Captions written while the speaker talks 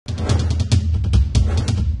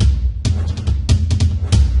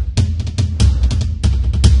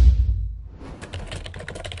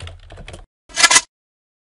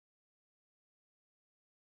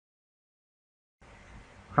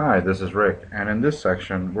Hi, this is Rick, and in this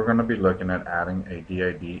section we're going to be looking at adding a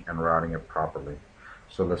DID and routing it properly.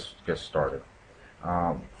 So let's get started.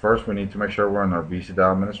 First, we need to make sure we're in our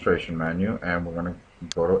Vicidial administration menu, and we're going to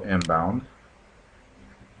go to inbound.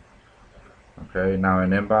 Okay, now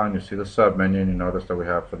in inbound you see the sub menu, and you notice that we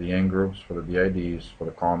have for the in groups, for the DIDs, for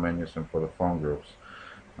the call menus, and for the phone groups.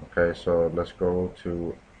 Okay, so let's go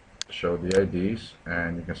to show DIDs,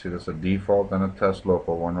 and you can see there's a default and a test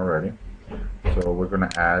local one already. So we're going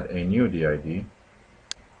to add a new DID,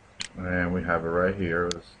 and we have it right here.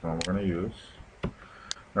 This is the one we're going to use.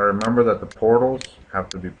 Now remember that the portals have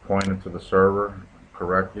to be pointed to the server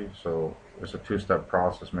correctly, so it's a two-step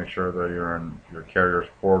process. Make sure that you're in your carrier's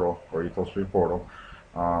portal or Ethos3 portal,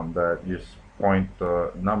 that you point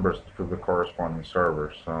the numbers to the corresponding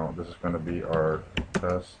server. So this is going to be our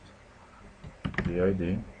test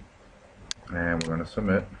DID, and we're going to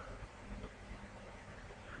submit.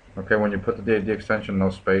 Okay, when you put the DID extension, no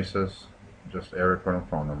spaces, just area code and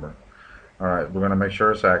phone number. Alright, we're going to make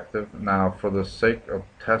sure it's active. Now, for the sake of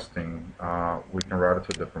testing, we can route it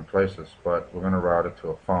to different places, but we're going to route it to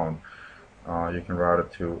a phone. You can route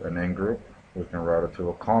it to an in-group. We can route it to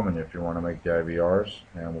a call menu if you want to make the IVRs,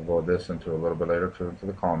 and we'll go this into a little bit later into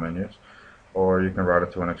the call menus. Or you can route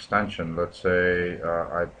it to an extension. Let's say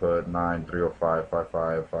I put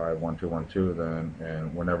 93055551212, then,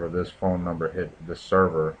 and whenever this phone number hit this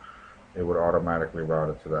server, it would automatically route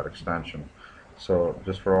it to that extension. So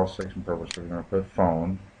just for all sakes and purposes, we're going to put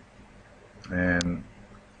phone, and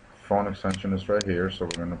phone extension is right here, so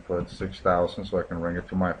we're going to put 6000 so I can ring it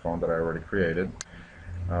to my phone that I already created.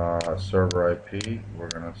 Server IP, we're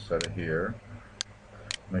going to set it here.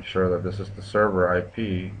 Make sure that this is the server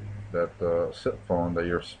IP that the SIP phone that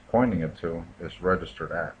you're pointing it to is registered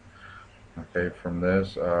at. Okay, from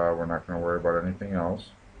this, we're not going to worry about anything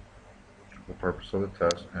else for the purpose of the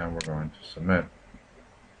test, and we're going to submit.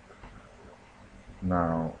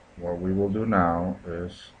 Now, what we will do now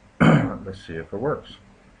is let's see if it works.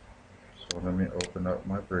 So let me open up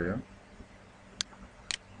my Bria,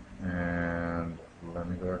 and let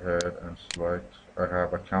me go ahead and select. I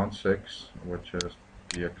have account 6, which is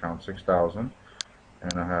the account 6000,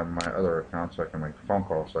 and I have my other account so I can make the phone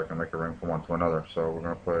call, so I can make a ring from one to another. So we're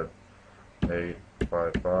going to put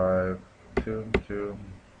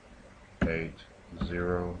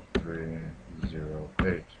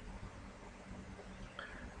 85522280308.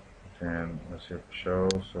 And let's see if it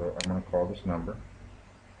shows. So I'm going to call this number,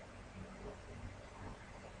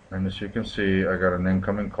 and as you can see, I got an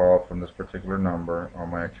incoming call from this particular number on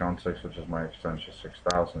my account 6, which is my extension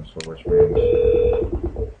 6000, so which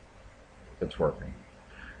means it's working.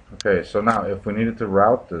 Okay, so now if we needed to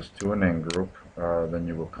route this to an in-group, then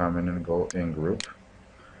you will come in and go in-group,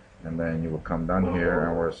 and then you will come down here,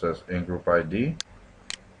 and where it says in-group ID,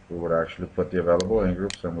 we would actually put the available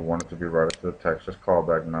in-groups, and we want it to be routed to the Texas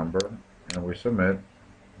callback number, and we submit,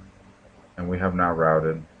 and we have now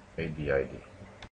routed a DID.